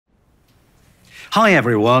Hi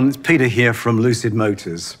everyone, it's Peter here from Lucid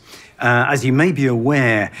Motors. As you may be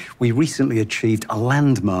aware, we recently achieved a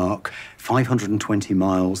landmark 520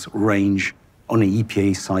 miles range on an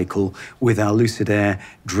EPA cycle with our Lucid Air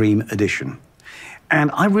Dream Edition.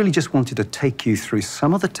 And I really just wanted to take you through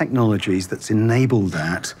some of the technologies that's enabled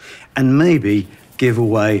that and maybe give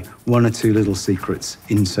away one or two little secrets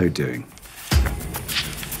in so doing.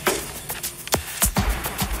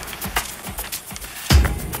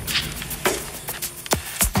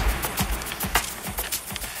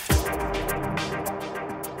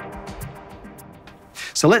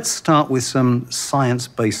 So let's start with some science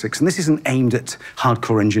basics. And this isn't aimed at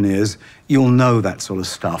hardcore engineers. You'll know that sort of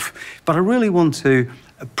stuff. But I really want to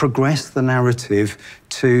progress the narrative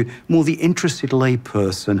to more the interested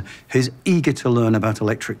layperson who's eager to learn about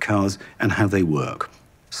electric cars and how they work.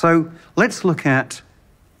 So let's look at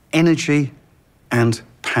energy and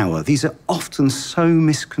power. These are often so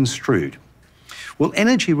misconstrued. Well,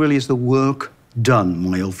 energy really is the work done,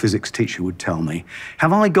 my old physics teacher would tell me.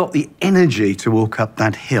 Have I got the energy to walk up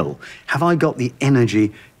that hill? Have I got the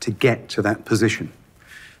energy to get to that position?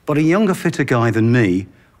 But a younger, fitter guy than me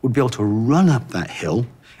would be able to run up that hill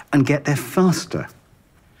and get there faster.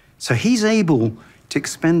 So he's able to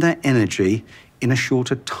expend that energy in a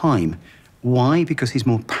shorter time. Why? Because he's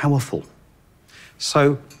more powerful.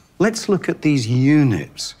 So let's look at these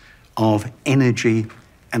units of energy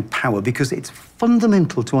and power, because it's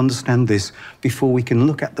fundamental to understand this before we can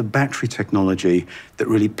look at the battery technology that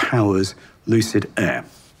really powers Lucid Air.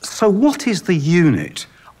 So what is the unit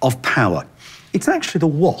of power? It's actually the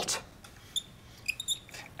watt.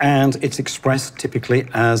 And it's expressed typically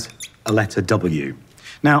as a letter W.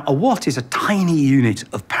 Now, a watt is a tiny unit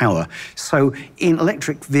of power. So in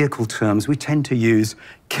electric vehicle terms, we tend to use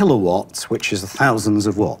kilowatts, which is thousands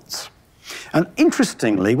of watts. And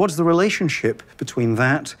interestingly, what's the relationship between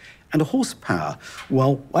that and a horsepower?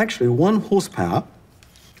 Well, actually, 1 horsepower,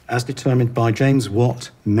 as determined by James Watt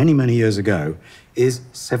many, many years ago, is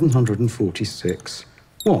 746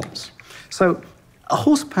 watts. So a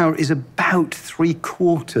horsepower is about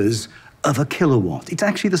 3/4 of a kilowatt. It's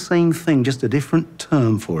actually the same thing, just a different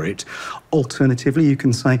term for it. Alternatively, you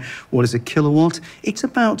can say, what is a kilowatt? It's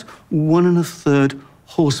about 1 1/3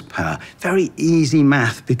 horsepower. Very easy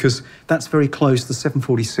math, because that's very close. The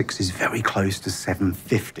 746 is very close to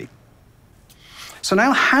 750. So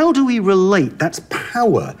now, how do we relate? That's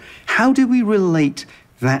power. How do we relate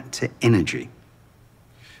that to energy?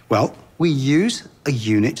 Well, we use a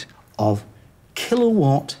unit of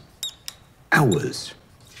kilowatt hours.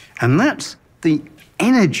 And that's the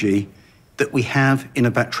energy that we have in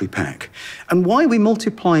a battery pack. And why are we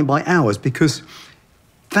multiplying by hours? Because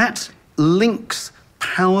that links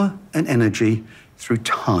power and energy through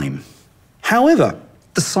time. However,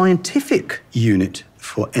 the scientific unit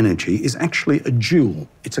for energy is actually a joule.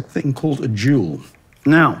 It's a thing called a joule.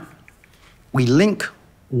 Now, we link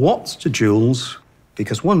watts to joules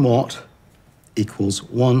because 1 watt equals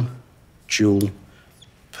 1 joule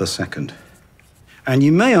per second. And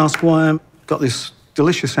you may ask why I've got this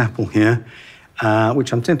delicious apple here,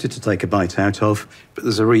 which I'm tempted to take a bite out of, but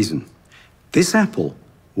there's a reason. This apple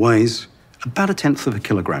weighs about 1/10 of a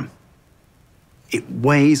kilogram. It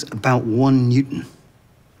weighs about 1 Newton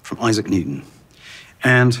from Isaac Newton.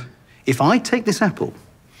 And if I take this apple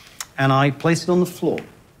and I place it on the floor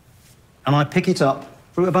and I pick it up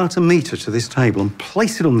from about 1 meter to this table and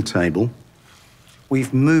place it on the table,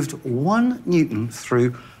 we've moved 1 Newton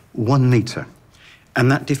through 1 meter. And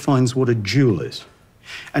that defines what a joule is.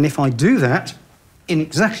 And if I do that in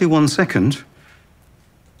exactly 1 second,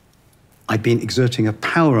 I've been exerting a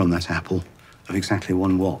power on that apple of exactly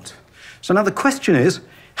 1 watt. So now the question is,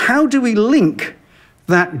 how do we link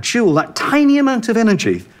that joule, that tiny amount of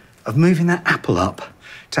energy of moving that apple up,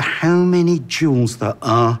 to how many joules there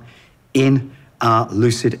are in our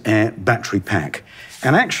Lucid Air battery pack?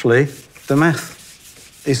 And actually, the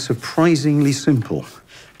math is surprisingly simple,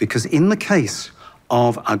 because in the case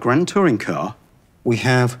of our Grand Touring car, we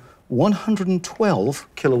have 112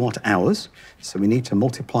 kilowatt hours, so we need to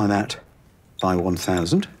multiply that by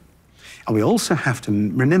 1,000. And we also have to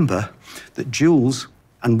remember that joules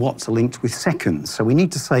and watts are linked with seconds. So we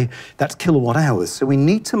need to say that's kilowatt hours. So we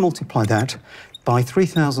need to multiply that by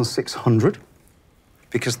 3,600,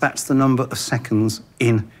 because that's the number of seconds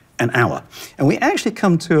in an hour. And we actually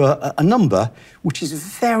come to a number which is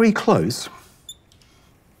very close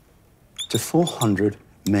to 400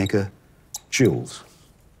 megajoules.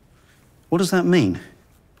 What does that mean?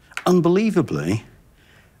 Unbelievably,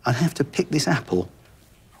 I'd have to pick this apple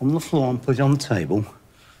from the floor and put it on the table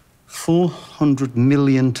 400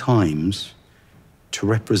 million times to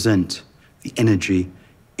represent the energy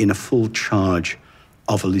in a full charge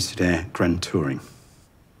of a Lucid Air Grand Touring.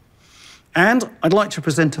 And I'd like to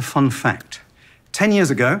present a fun fact. 10 years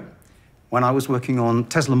ago, when I was working on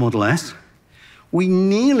Tesla Model S, we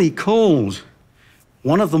nearly called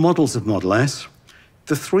one of the models of Model S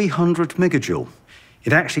the 300 megajoule.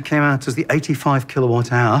 It actually came out as the 85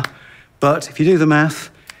 kilowatt hour, but if you do the math,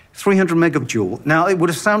 300 megajoule. Now, it would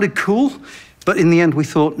have sounded cool, but in the end, we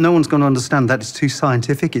thought no one's going to understand that. It's too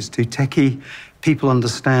scientific, it's too techy. People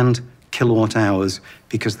understand kilowatt hours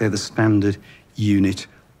because they're the standard unit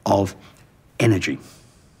of energy.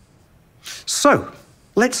 So,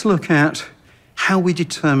 let's look at how we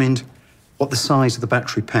determined what the size of the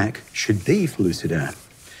battery pack should be for Lucid Air.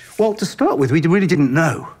 Well, to start with, we really didn't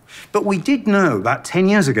know. But we did know about 10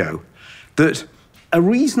 years ago that a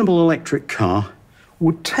reasonable electric car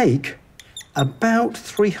would take about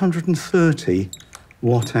 330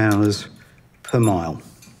 watt-hours per mile.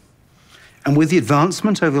 And with the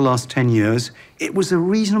advancement over the last 10 years, it was a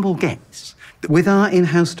reasonable guess that with our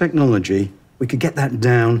in-house technology, we could get that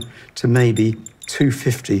down to maybe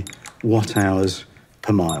 250 watt-hours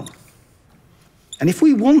per mile. And if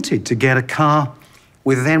we wanted to get a car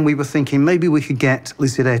with, then we were thinking maybe we could get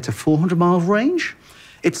Lucid Air to 400 miles range.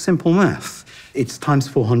 It's simple math. It's times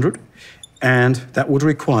 400, and that would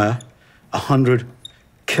require a 100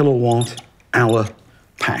 kilowatt hour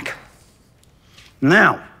pack.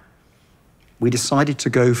 Now, we decided to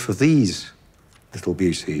go for these little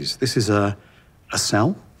beauties. This is a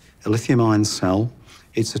cell, a lithium-ion cell.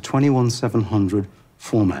 It's a 21700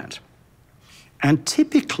 format. And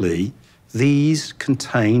typically, these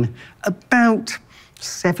contain about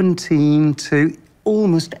 17 to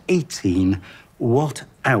almost 18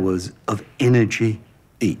 watt-hours of energy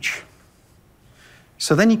each.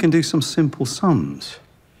 So then you can do some simple sums.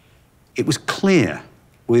 It was clear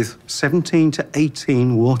with 17 to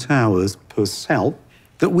 18 watt-hours per cell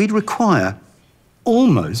that we'd require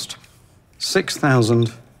almost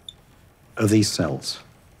 6,000 of these cells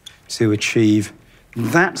to achieve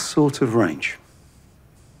that sort of range.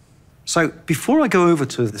 So before I go over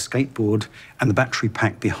to the skateboard and the battery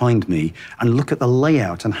pack behind me and look at the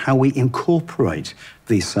layout and how we incorporate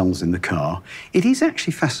these cells in the car, it is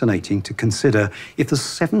actually fascinating to consider if there's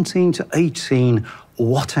 17 to 18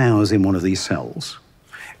 watt-hours in one of these cells.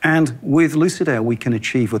 And with Lucid Air, we can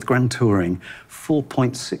achieve with Grand Touring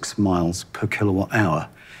 4.6 miles per kilowatt hour.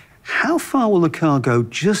 How far will the car go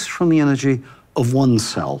just from the energy of one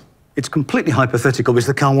cell? It's completely hypothetical because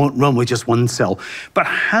the car won't run with just one cell. But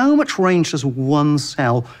how much range does one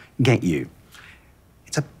cell get you?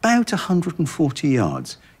 It's about 140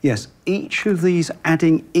 yards. Yes, each of these,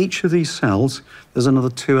 adding each of these cells, there's another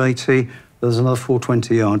 280, there's another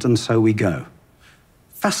 420 yards, and so we go.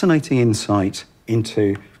 Fascinating insight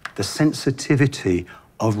into the sensitivity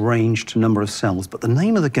of range to number of cells. But the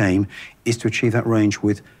name of the game is to achieve that range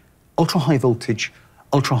with ultra-high voltage,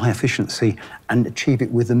 ultra-high efficiency, and achieve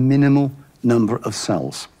it with a minimal number of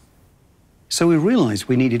cells. So we realized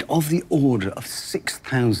we needed of the order of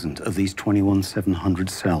 6,000 of these 21700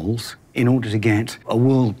 cells in order to get a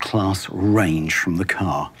world-class range from the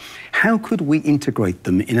car. How could we integrate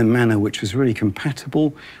them in a manner which was really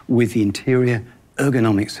compatible with the interior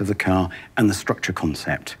ergonomics of the car and the structure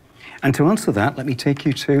concept? And to answer that, let me take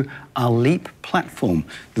you to our LEAP platform.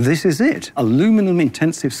 This is it,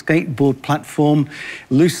 aluminum-intensive skateboard platform,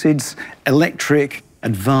 Lucid's electric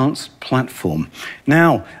advanced platform.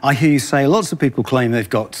 Now, I hear you say, lots of people claim they've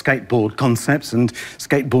got skateboard concepts and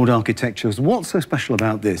skateboard architectures. What's so special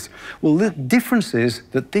about this? Well, the difference is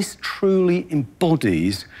that this truly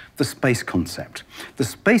embodies the space concept. The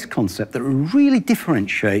space concept that really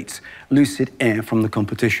differentiates Lucid Air from the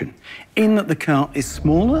competition, in that the car is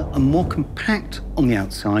smaller and more compact on the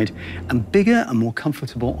outside and bigger and more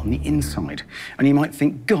comfortable on the inside. And you might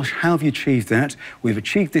think, gosh, how have you achieved that? We've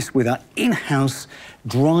achieved this with our in-house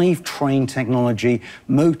drivetrain technology,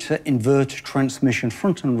 motor, inverter, transmission,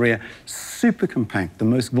 front and rear, super compact, the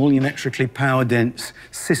most volumetrically power-dense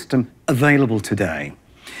system available today.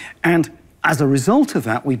 And as a result of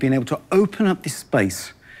that, we've been able to open up this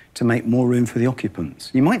space to make more room for the occupants.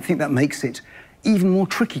 You might think that makes it even more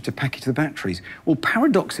tricky to package the batteries. Well,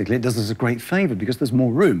 paradoxically, it does us a great favor because there's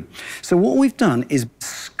more room. So what we've done is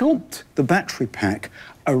sculpt the battery pack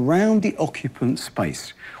around the occupant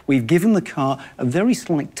space. We've given the car a very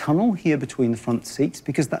slight tunnel here between the front seats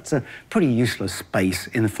because that's a pretty useless space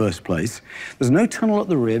in the first place. There's no tunnel at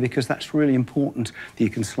the rear because that's really important that you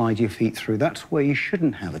can slide your feet through. That's where you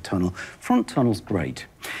shouldn't have a tunnel. Front tunnel's great.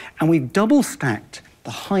 And we've double stacked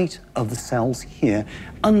the height of the cells here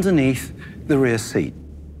underneath the rear seat.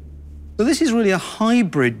 So this is really a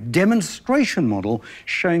hybrid demonstration model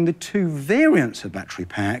showing the two variants of battery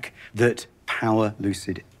pack that power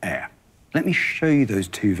Lucid Air. Let me show you those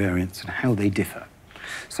two variants and how they differ.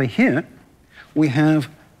 So here we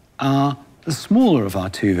have the smaller of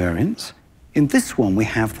our two variants. In this one, we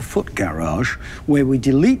have the foot garage, where we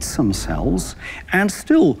delete some cells, and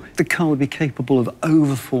still the car would be capable of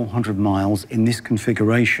over 400 miles in this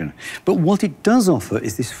configuration. But what it does offer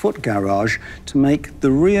is this foot garage to make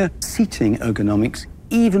the rear seating ergonomics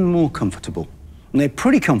even more comfortable. And they're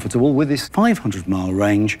pretty comfortable with this 500-mile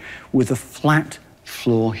range with a flat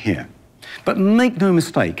floor here. But make no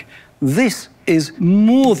mistake, this is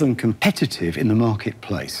more than competitive in the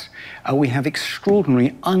marketplace. We have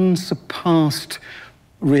extraordinary, unsurpassed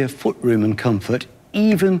rear footroom and comfort,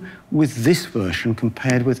 even with this version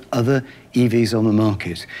compared with other EVs on the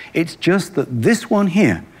market. It's just that this one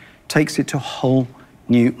here takes it to a whole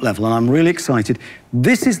new level, and I'm really excited.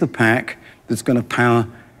 This is the pack that's going to power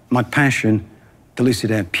my passion, the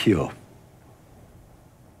Lucid Air Pure.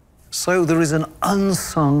 So there is an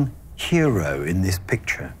unsung hero in this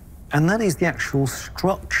picture, and that is the actual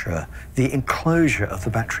structure, the enclosure of the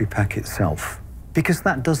battery pack itself, because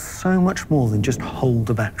that does so much more than just hold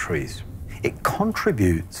the batteries. It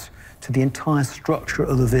contributes to the entire structure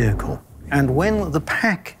of the vehicle. And when the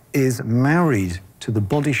pack is married to the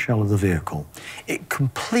body shell of the vehicle, it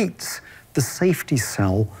completes the safety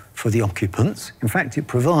cell for the occupants. In fact, it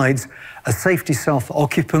provides a safety cell for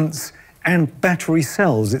occupants and battery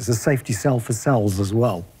cells. It's a safety cell for cells as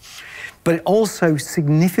well. But it also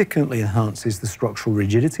significantly enhances the structural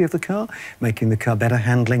rigidity of the car, making the car better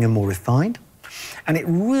handling and more refined. And it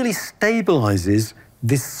really stabilizes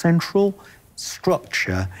this central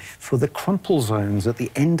structure for the crumple zones at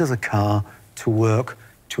the end of the car to work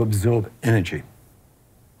to absorb energy.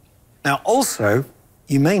 Now, also,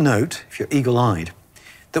 you may note, if you're eagle-eyed,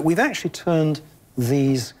 that we've actually turned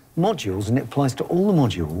these modules, and it applies to all the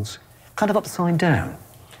modules, kind of upside down.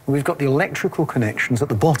 We've got the electrical connections at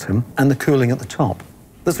the bottom and the cooling at the top.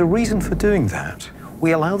 There's a reason for doing that.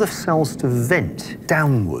 We allow the cells to vent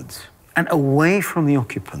downwards and away from the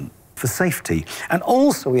occupant for safety. And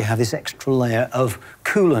also we have this extra layer of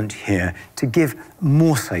coolant here to give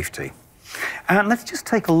more safety. And let's just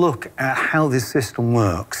take a look at how this system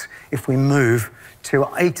works if we move to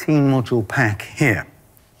our 18-module pack here.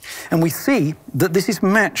 And we see that this is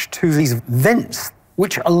matched to these vents,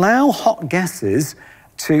 which allow hot gases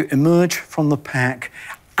to emerge from the pack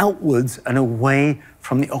outwards and away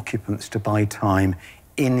from the occupants to buy time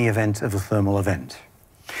in the event of a thermal event.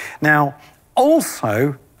 Now,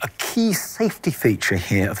 also, a key safety feature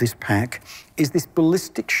here of this pack is this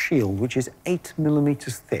ballistic shield, which is 8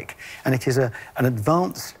 millimeters thick, and it is an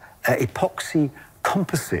advanced epoxy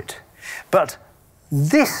composite. But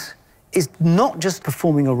this is not just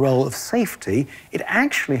performing a role of safety, it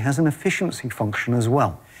actually has an efficiency function as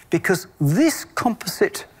well, because this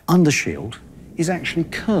composite undershield is actually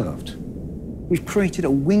curved. We've created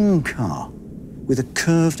a wing car with a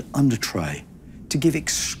curved undertray to give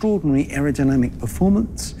extraordinary aerodynamic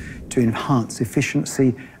performance, to enhance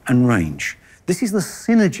efficiency and range. This is the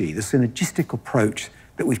synergy, the synergistic approach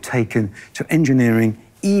that we've taken to engineering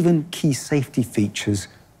even key safety features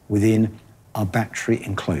within our battery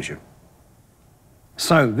enclosure.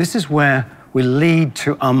 So this is where we lead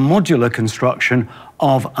to our modular construction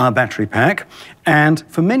of our battery pack. And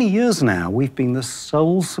for many years now, we've been the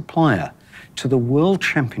sole supplier to the World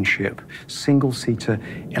Championship single-seater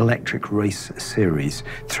electric race series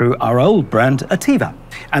through our old brand, Ativa.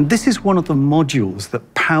 And this is one of the modules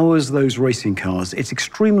that powers those racing cars. It's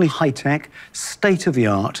extremely high-tech,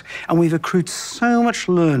 state-of-the-art, and we've accrued so much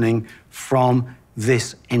learning from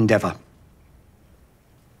this endeavor.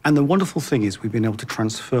 And the wonderful thing is we've been able to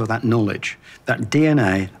transfer that knowledge, that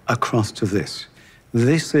DNA, across to this.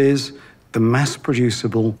 This is the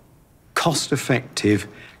mass-producible, cost-effective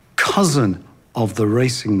cousin of the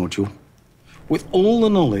racing module with all the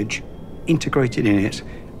knowledge integrated in it.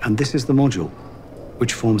 And this is the module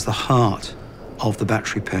which forms the heart of the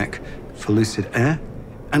battery pack for Lucid Air,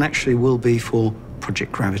 and actually will be for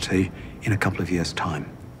Project Gravity in a couple of years' time.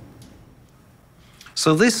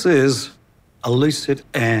 So this is a Lucid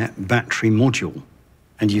Air battery module.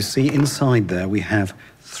 And you see inside there we have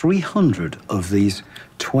 300 of these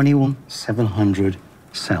 21700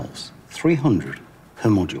 cells, 300 per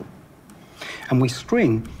module. And we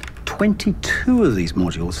string 22 of these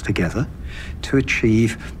modules together to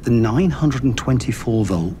achieve the 924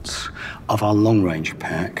 volts of our long-range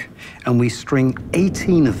pack, and we string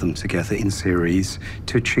 18 of them together in series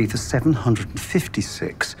to achieve the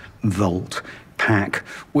 756 volt pack,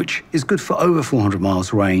 which is good for over 400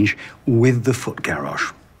 miles range with the foot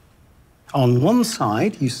garage. On one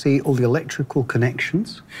side, you see all the electrical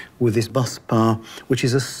connections with this bus bar, which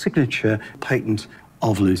is a signature patent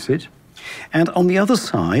of Lucid. And on the other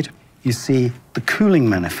side, you see the cooling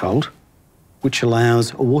manifold, which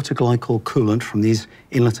allows a water glycol coolant from these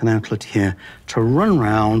inlet and outlet here to run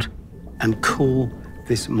round and cool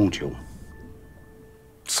this module.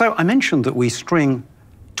 So I mentioned that we string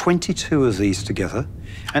 22 of these together,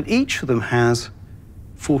 and each of them has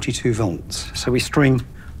 42 volts. So we string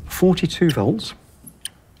 42 volts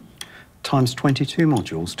times 22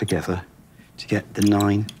 modules together to get the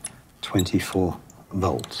 924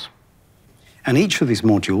 volts. And each of these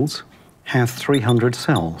modules have 300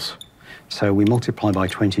 cells. So we multiply by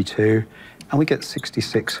 22 and we get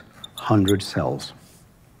 6,600 cells.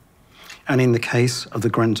 And in the case of the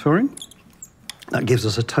Grand Touring, that gives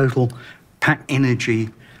us a total pack energy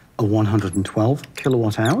of 112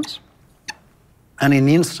 kilowatt hours. And in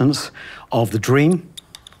the instance of the Dream,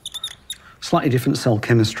 slightly different cell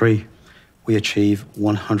chemistry, we achieve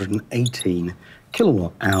 118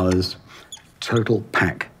 kilowatt hours total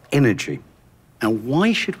pack energy. Now,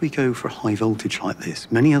 why should we go for a high voltage like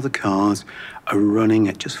this? Many other cars are running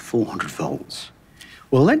at just 400 volts.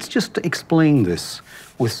 Well, let's just explain this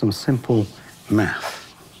with some simple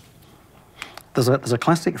math. There's a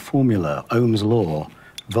classic formula, Ohm's law,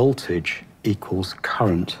 voltage equals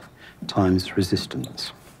current times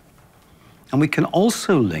resistance. And we can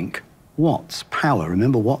also link watts, power.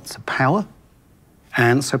 Remember watts are power?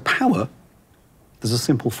 And so power, there's a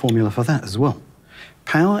simple formula for that as well.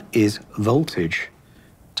 Power is voltage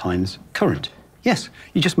times current. Yes,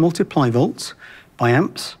 you just multiply volts by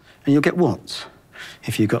amps and you'll get watts.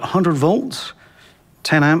 If you've got 100 volts,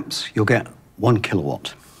 10 amps, you'll get 1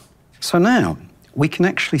 kilowatt. So now we can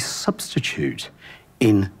actually substitute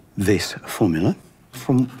in this formula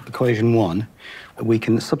from equation 1. We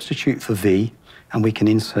can substitute for V and we can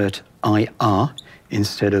insert IR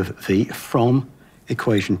instead of V from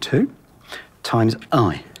equation 2 times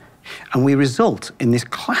I. And we result in this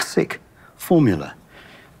classic formula.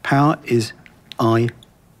 Power is I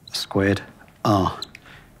squared R.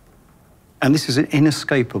 And this is an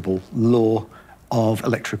inescapable law of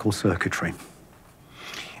electrical circuitry.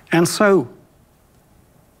 And so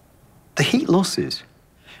the heat losses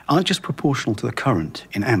aren't just proportional to the current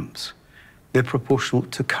in amps, they're proportional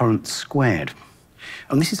to current squared.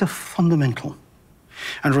 And this is a fundamental.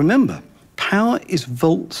 And remember, power is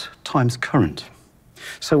volts times current.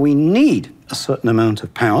 So we need a certain amount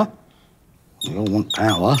of power. We all want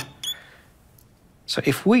power. So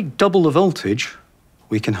if we double the voltage,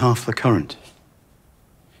 we can half the current.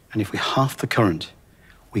 And if we half the current,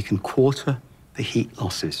 we can quarter the heat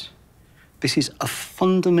losses. This is a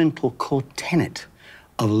fundamental core tenet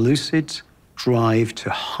of Lucid's drive to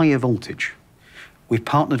higher voltage. We've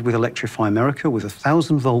partnered with Electrify America with a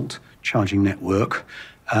 1,000-volt charging network.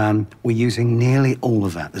 We're using nearly all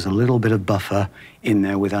of that. There's a little bit of buffer in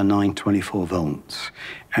there with our 924 volts.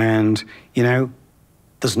 And, you know,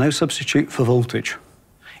 there's no substitute for voltage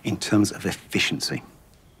in terms of efficiency.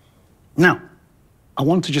 Now, I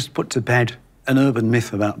want to just put to bed an urban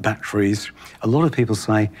myth about batteries. A lot of people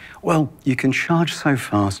say, well, you can charge so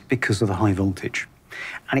fast because of the high voltage.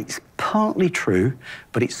 And it's partly true,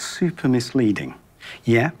 but it's super misleading.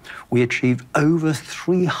 Yeah, we achieved over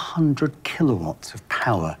 300 kilowatts of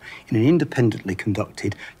power in an independently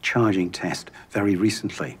conducted charging test very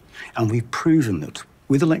recently. And we've proven that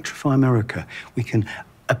with Electrify America, we can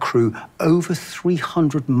accrue over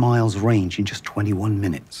 300 miles range in just 21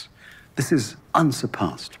 minutes. This is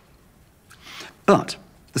unsurpassed. But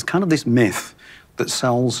there's kind of this myth that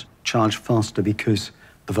cells charge faster because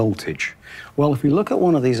the voltage. Well, if we look at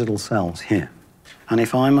one of these little cells here, and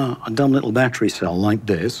if I'm a dumb little battery cell like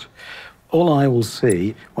this, all I will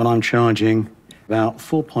see when I'm charging about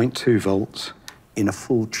 4.2 volts in a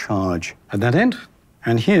full charge at that end,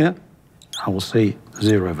 and here I will see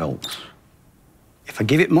 0 volts. If I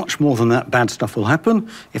give it much more than that, bad stuff will happen.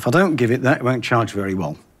 If I don't give it that, it won't charge very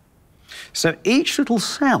well. So each little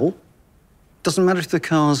cell, doesn't matter if the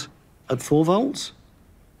car's at 4 volts,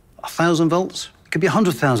 1,000 volts, it could be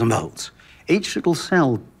 100,000 volts. Each little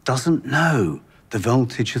cell doesn't know the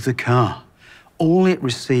voltage of the car. All it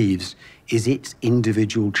receives is its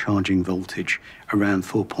individual charging voltage, around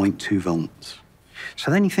 4.2 volts.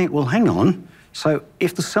 So then you think, well, hang on. So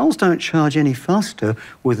if the cells don't charge any faster,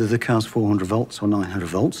 whether the car's 400 volts or 900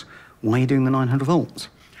 volts, why are you doing the 900 volts?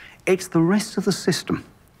 It's the rest of the system.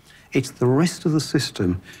 It's the rest of the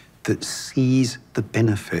system that sees the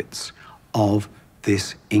benefits of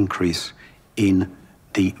this increase in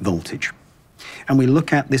the voltage. And we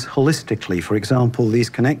look at this holistically. For example,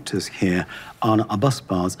 these connectors here on our bus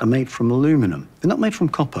bars are made from aluminum. They're not made from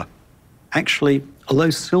copper. Actually, although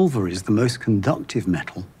silver is the most conductive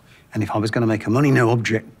metal, and if I was going to make a money no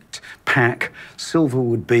object pack, silver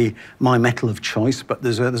would be my metal of choice, but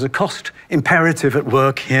there's a cost imperative at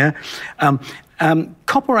work here.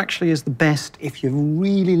 Copper actually is the best if you're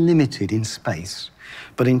really limited in space,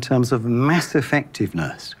 but in terms of mass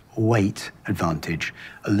effectiveness, weight advantage,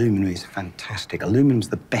 aluminum is fantastic. Aluminum's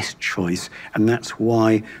the best choice, and that's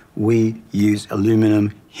why we use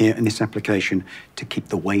aluminum here in this application to keep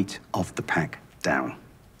the weight of the pack down.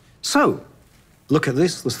 So, look at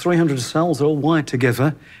this, there's 300 cells all wired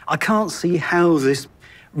together. I can't see how this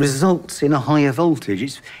results in a higher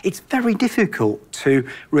voltage. It's very difficult to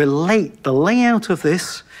relate the layout of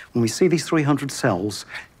this, when we see these 300 cells,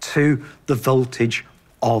 to the voltage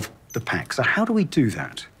of the pack. So how do we do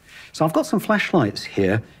that? So I've got some flashlights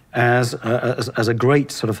here as a great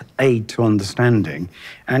sort of aid to understanding.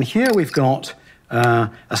 And here we've got a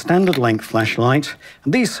standard length flashlight,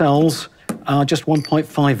 and these cells are just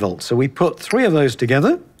 1.5 volts. So we put 3 of those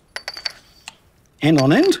together, end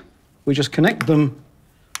on end. We just connect them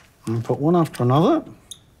and put one after another.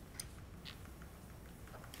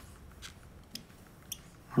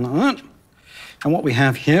 Like that. And what we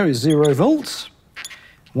have here is 0 volts,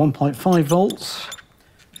 1.5 volts,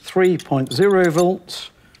 3.0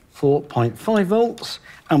 volts, 4.5 volts,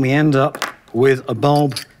 and we end up with a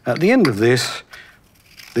bulb at the end of this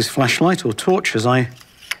flashlight or torch, as I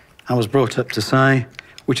was brought up to say,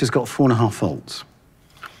 which has got 4.5 volts.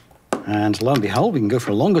 And lo and behold, we can go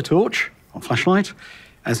for a longer torch or flashlight,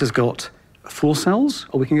 as has got 4 cells,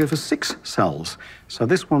 or we can go for 6 cells. So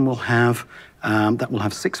this one will have, that will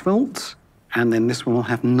have 6 volts, and then this one will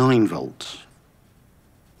have 9 volts.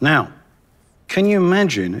 Now, can you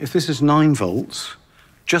imagine, if this is 9 volts,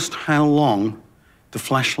 just how long the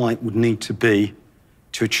flashlight would need to be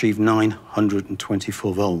to achieve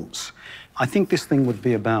 924 volts? I think this thing would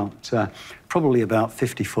be about, probably about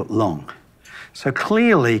 50 foot long. So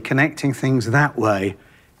clearly, connecting things that way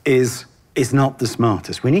is not the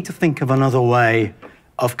smartest. We need to think of another way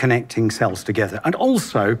of connecting cells together. And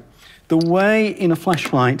also, the way in a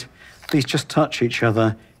flashlight these just touch each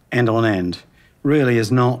other end on end really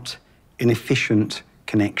is not an efficient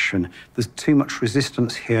connection. There's too much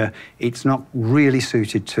resistance here. It's not really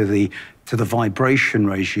suited to the vibration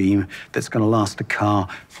regime that's going to last a car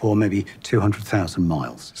for maybe 200,000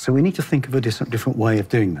 miles. So we need to think of a different way of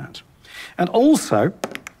doing that. And also,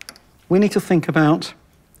 we need to think about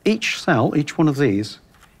each cell, each one of these,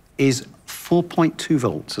 is 4.2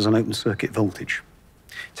 volts as an open circuit voltage.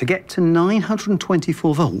 To get to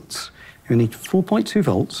 924 volts, we need 4.2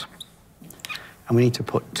 volts, and we need to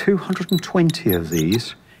put 220 of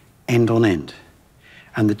these end on end.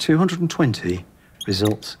 And the 220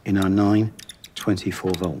 results in our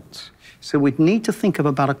 924 volts. So we'd need to think of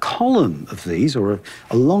about a column of these, or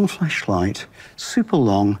a long flashlight, super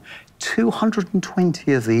long,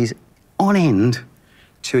 220 of these on end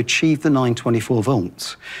to achieve the 924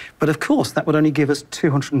 volts. But of course, that would only give us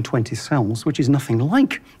 220 cells, which is nothing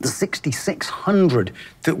like the 6,600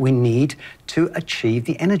 that we need to achieve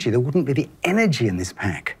the energy. There wouldn't be the energy in this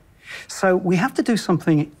pack. So we have to do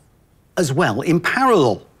something as well in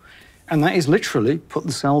parallel. And that is literally put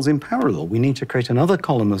the cells in parallel. We need to create another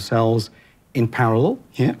column of cells in parallel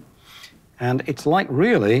here. And it's like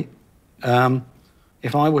really,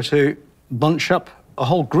 if I were to bunch up a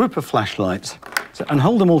whole group of flashlights and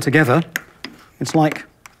hold them all together, it's like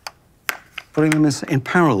putting them in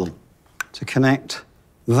parallel to connect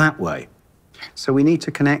that way. So we need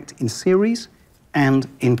to connect in series and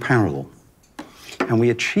in parallel. And we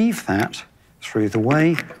achieve that through the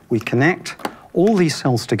way we connect all these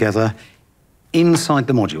cells together inside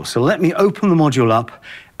the module. So let me open the module up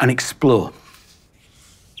and explore.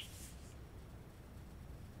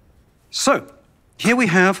 So here we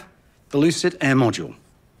have the Lucid Air module.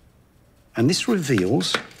 And this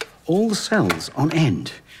reveals all the cells on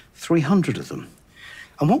end, 300 of them.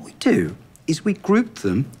 And what we do is we group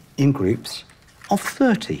them in groups of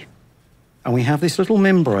 30. And we have this little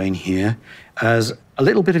membrane here as a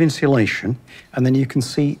little bit of insulation, and then you can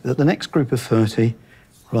see that the next group of 30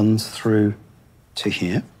 runs through to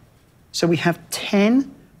here. So we have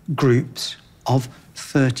 10 groups of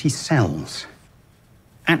 30 cells.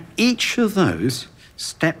 And each of those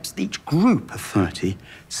steps, each group of 30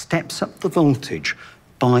 steps up the voltage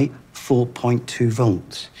by 4.2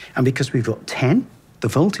 volts. And because we've got 10, the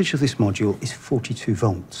voltage of this module is 42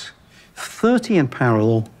 volts. 30 in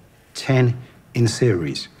parallel, 10 in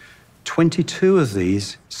series. 22 of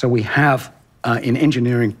these, so we have, in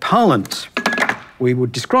engineering parlance, we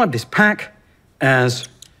would describe this pack as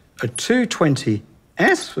a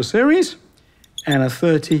 220S for series and a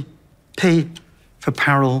 30P for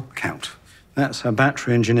parallel count, That's how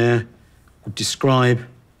battery engineer would describe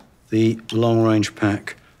the long-range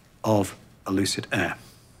pack of a Lucid Air.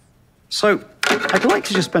 So I'd like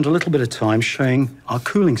to just spend a little bit of time showing our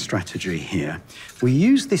cooling strategy here. We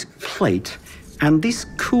use this plate, and this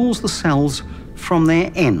cools the cells from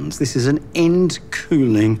their ends. This is an end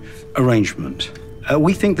cooling arrangement.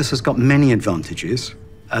 We think this has got many advantages,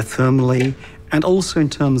 thermally, and also in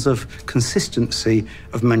terms of consistency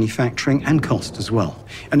of manufacturing and cost as well.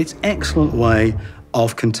 And it's an excellent way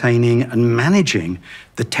of containing and managing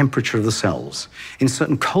the temperature of the cells. In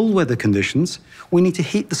certain cold weather conditions, we need to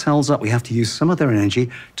heat the cells up. We have to use some of their energy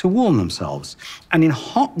to warm themselves. And in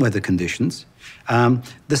hot weather conditions,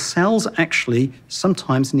 the cells actually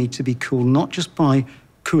sometimes need to be cooled not just by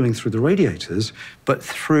cooling through the radiators, but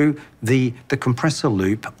through the compressor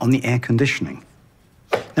loop on the air conditioning.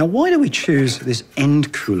 Now, why do we choose this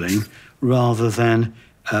end cooling rather than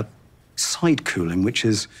side cooling, which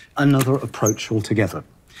is another approach altogether?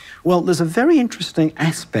 Well, there's a very interesting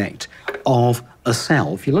aspect of a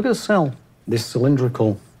cell. If you look at a cell, this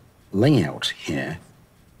cylindrical layout here,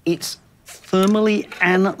 it's thermally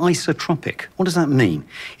anisotropic. What does that mean?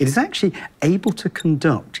 It is actually able to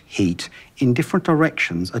conduct heat in different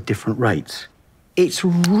directions at different rates. It's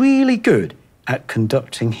really good at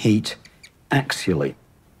conducting heat axially,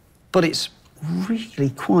 but it's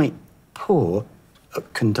really quite poor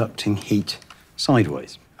at conducting heat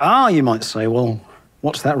sideways. You might say, well,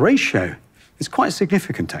 what's that ratio? It's quite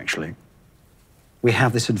significant, actually. We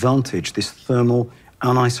have this advantage, this thermal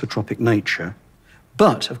anisotropic nature,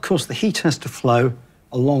 but of course the heat has to flow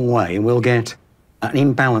a long way, and we'll get an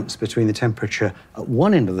imbalance between the temperature at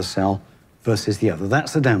one end of the cell versus the other.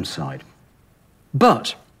 That's the downside.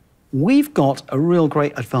 But we've got a real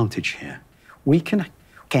great advantage here. We can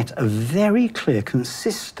get a very clear,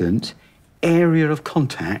 consistent area of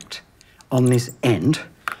contact on this end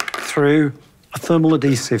through a thermal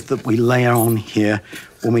adhesive that we layer on here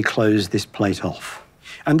when we close this plate off.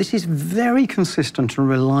 And this is very consistent and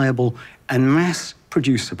reliable and mass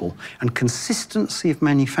producible, and consistency of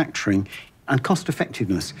manufacturing and cost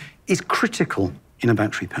effectiveness is critical in a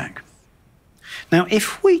battery pack. Now,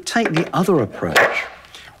 if we take the other approach,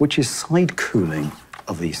 which is side cooling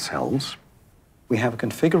of these cells, we have a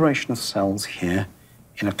configuration of cells here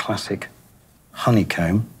in a classic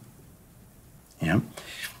honeycomb.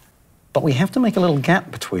 But we have to make a little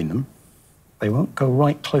gap between them. They won't go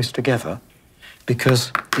right close together,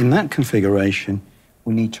 because in that configuration,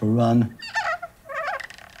 we need to run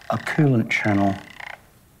a coolant channel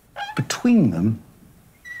between them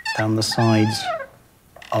down the sides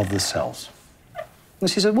of the cells.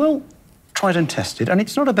 This is a well tried and tested, and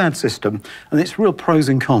it's not a bad system, and it's real pros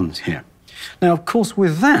and cons here. Now, of course,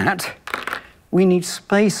 with that, we need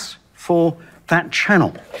space for that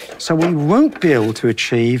channel. So we won't be able to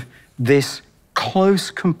achieve this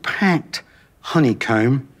close, compact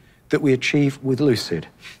honeycomb that we achieve with Lucid.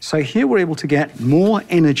 So here we're able to get more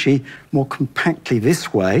energy more compactly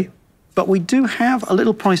this way, but we do have a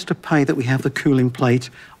little price to pay that we have the cooling plate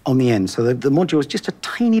on the end. So the module is just a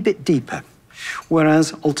tiny bit deeper.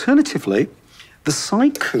 Whereas alternatively, the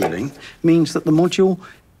side cooling means that the module,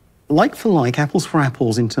 like for like, apples for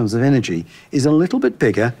apples in terms of energy, is a little bit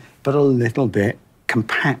bigger, but a little bit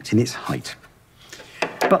compact in its height.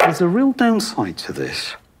 But there's a real downside to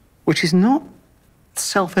this, which is not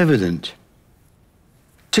self-evident.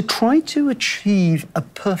 To try to achieve a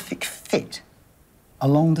perfect fit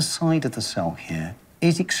along the side of the cell here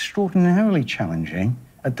is extraordinarily challenging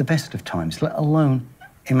at the best of times, let alone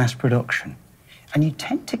in mass production. And you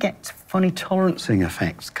tend to get funny tolerancing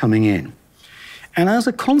effects coming in. And as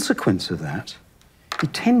a consequence of that, you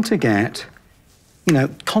tend to get,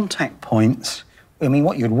 contact points. I mean,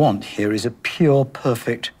 what you'd want here is a pure,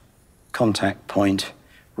 perfect contact point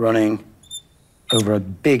running over a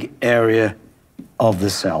big area of the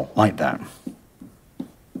cell, like that.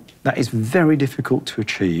 That is very difficult to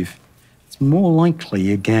achieve. It's more likely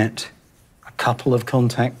you get a couple of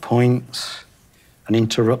contact points, an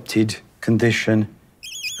interrupted condition.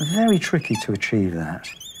 Very tricky to achieve that.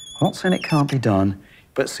 I'm not saying it can't be done,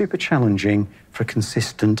 but super challenging for a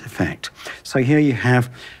consistent effect. So here you have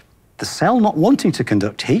the cell not wanting to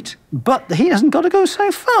conduct heat, but the heat hasn't got to go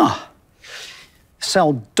so far. The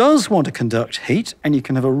cell does want to conduct heat, and you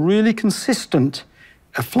can have a really consistent,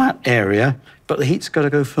 flat area, but the heat's got to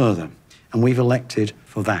go further. And we've elected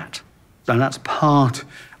for that. And that's part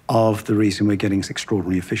of the reason we're getting this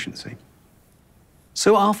extraordinary efficiency.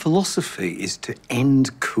 So our philosophy is to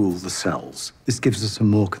end cool the cells. This gives us a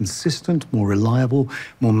more consistent, more reliable,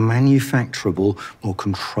 more manufacturable, more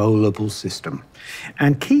controllable system.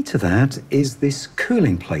 And key to that is this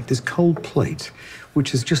cooling plate, this cold plate,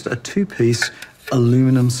 which is just a two-piece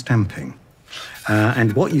aluminum stamping.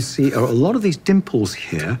 And what you see are a lot of these dimples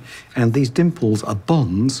here, and these dimples are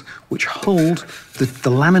bonds which hold the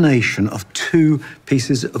lamination of two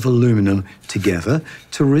pieces of aluminum together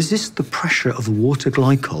to resist the pressure of the water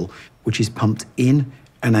glycol, which is pumped in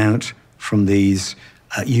and out from these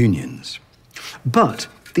unions. But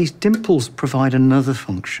these dimples provide another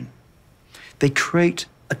function. They create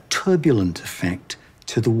a turbulent effect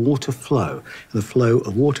to the water flow. The flow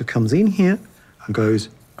of water comes in here and goes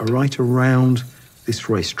right around this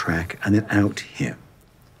racetrack and then out here.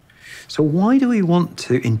 So why do we want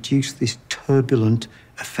to induce this turbulent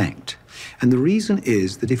effect? And the reason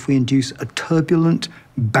is that if we induce a turbulent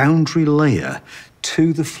boundary layer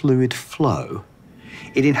to the fluid flow,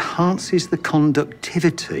 it enhances the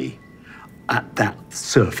conductivity at that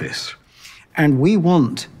surface. And we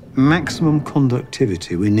want maximum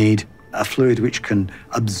conductivity. We need a fluid which can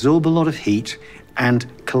absorb a lot of heat and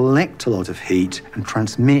collect a lot of heat and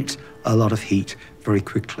transmit a lot of heat very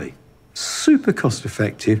quickly. Super cost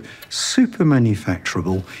effective, super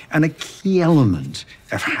manufacturable, and a key element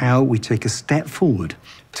of how we take a step forward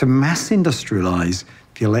to mass industrialize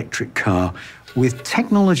the electric car with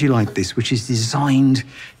technology like this, which is designed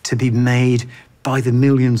to be made by the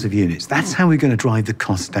millions of units. That's how we're going to drive the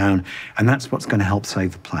cost down, and that's what's going to help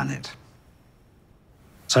save the planet.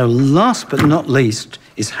 So last but not least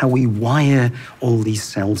is how we wire all these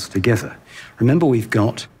cells together. Remember, we've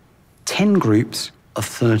got 10 groups of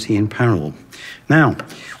 30 in parallel. Now,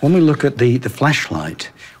 when we look at the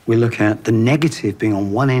flashlight, we look at the negative being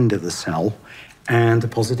on one end of the cell and the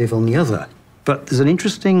positive on the other. But there's an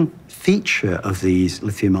interesting feature of these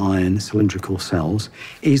lithium-ion cylindrical cells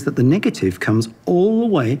is that the negative comes all the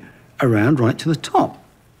way around right to the top.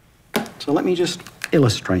 So let me just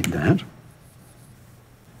illustrate that.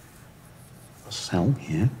 A cell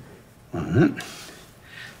here. Right.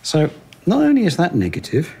 So not only is that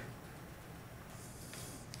negative,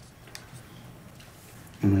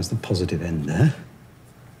 and there's the positive end there,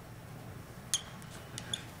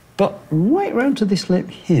 but right round to this lip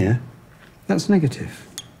here, that's negative.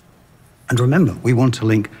 And remember, we want to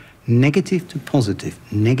link negative to positive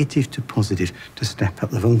to step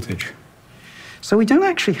up the voltage. So we don't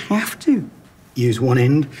actually have to use one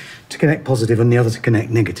end to connect positive and the other to connect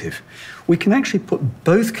negative. We can actually put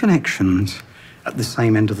both connections at the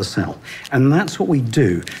same end of the cell. And that's what we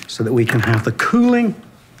do so that we can have the cooling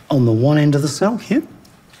on the one end of the cell here,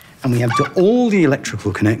 and we have all the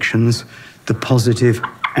electrical connections, the positive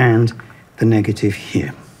and the negative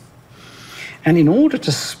here. And in order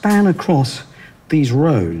to span across these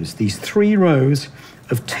rows, these 3 rows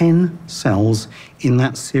of 10 cells in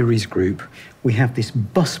that series group, we have this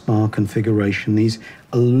bus bar configuration, these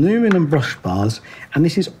aluminum brush bars, and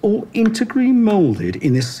this is all integrally molded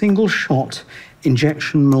in this single shot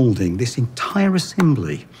injection molding, this entire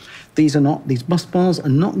assembly. These bus bars are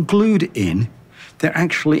not glued in, they're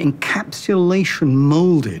actually encapsulation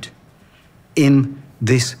molded in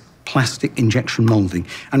this plastic injection molding.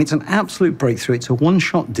 And it's an absolute breakthrough. It's a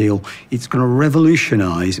one-shot deal. It's going to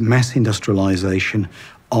revolutionize mass industrialization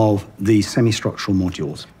of these semi-structural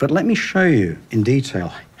modules. But let me show you in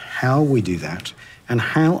detail how we do that and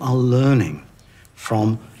how our learning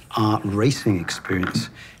from our racing experience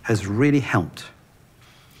has really helped.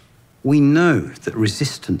 We know that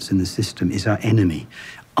resistance in the system is our enemy.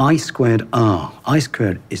 I squared R. I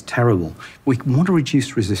squared is terrible. We want to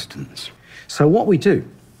reduce resistance. So what we do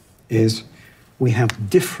is we have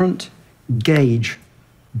different gauge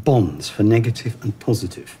bonds for negative and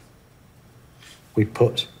positive. We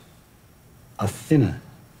put a thinner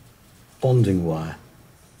bonding wire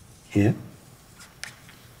here,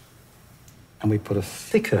 and we put a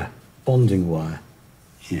thicker bonding wire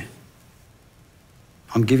here.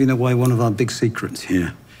 I'm giving away one of our big secrets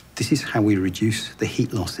here. This is how we reduce the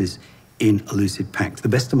heat losses in a Lucid pack. To the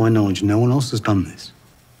best of my knowledge, no one else has done this.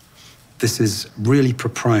 This is really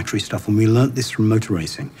proprietary stuff, and we learnt this from motor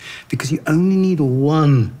racing, because you only need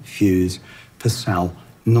 1 fuse per cell,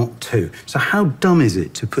 not 2. So how dumb is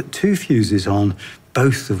it to put 2 fuses on,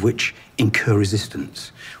 both of which incur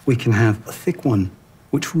resistance? We can have a thick one,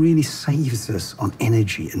 which really saves us on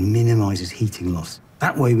energy and minimizes heating loss.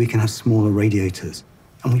 That way we can have smaller radiators.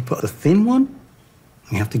 And we put a thin one,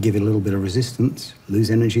 we have to give it a little bit of resistance,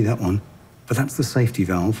 lose energy, that one, but that's the safety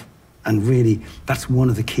valve. And really, that's one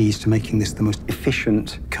of the keys to making this the most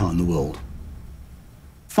efficient car in the world.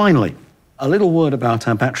 Finally, a little word about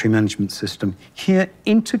our battery management system. Here,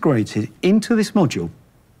 integrated into this module,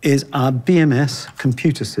 is our BMS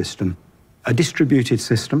computer system, a distributed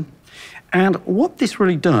system. And what this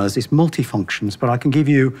really does is multifunctions, but I can give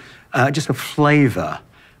you just a flavor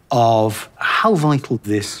of how vital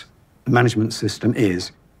this management system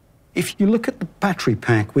is. If you look at the battery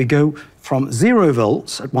pack, we go from 0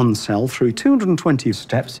 volts at one cell through 220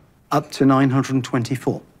 steps up to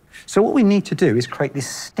 924. So what we need to do is create this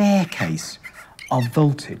staircase of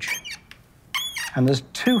voltage. And there's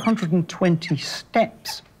 220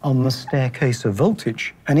 steps on the staircase of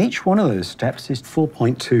voltage. And each one of those steps is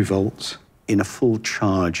 4.2 volts in a full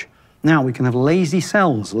charge. Now, we can have lazy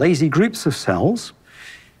cells, lazy groups of cells,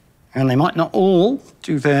 and they might not all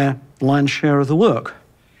do their lion's share of the work.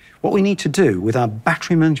 What we need to do with our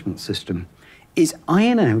battery management system is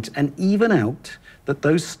iron out and even out that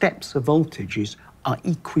those steps of voltages are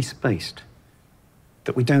equispaced,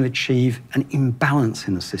 that we don't achieve an imbalance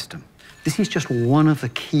in the system. This is just one of the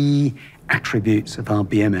key attributes of our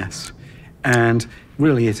BMS. And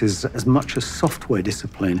really, it is as much a software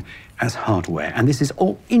discipline as hardware. And this is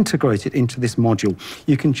all integrated into this module.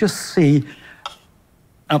 You can just see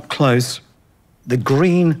up close the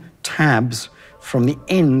green tabs from the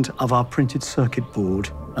end of our printed circuit board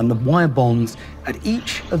and the wire bonds at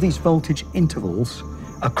each of these voltage intervals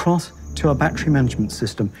across to our battery management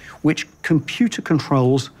system, which computer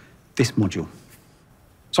controls this module.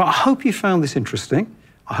 So I hope you found this interesting.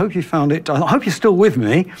 I hope you found it. I hope you're still with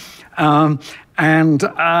me.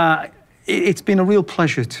 It's been a real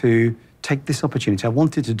pleasure to take this opportunity. I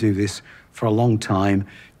wanted to do this for a long time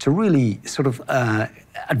to really sort of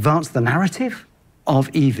advance the narrative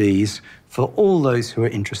of EVs for all those who are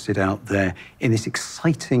interested out there in this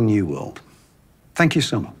exciting new world. Thank you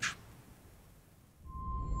so much.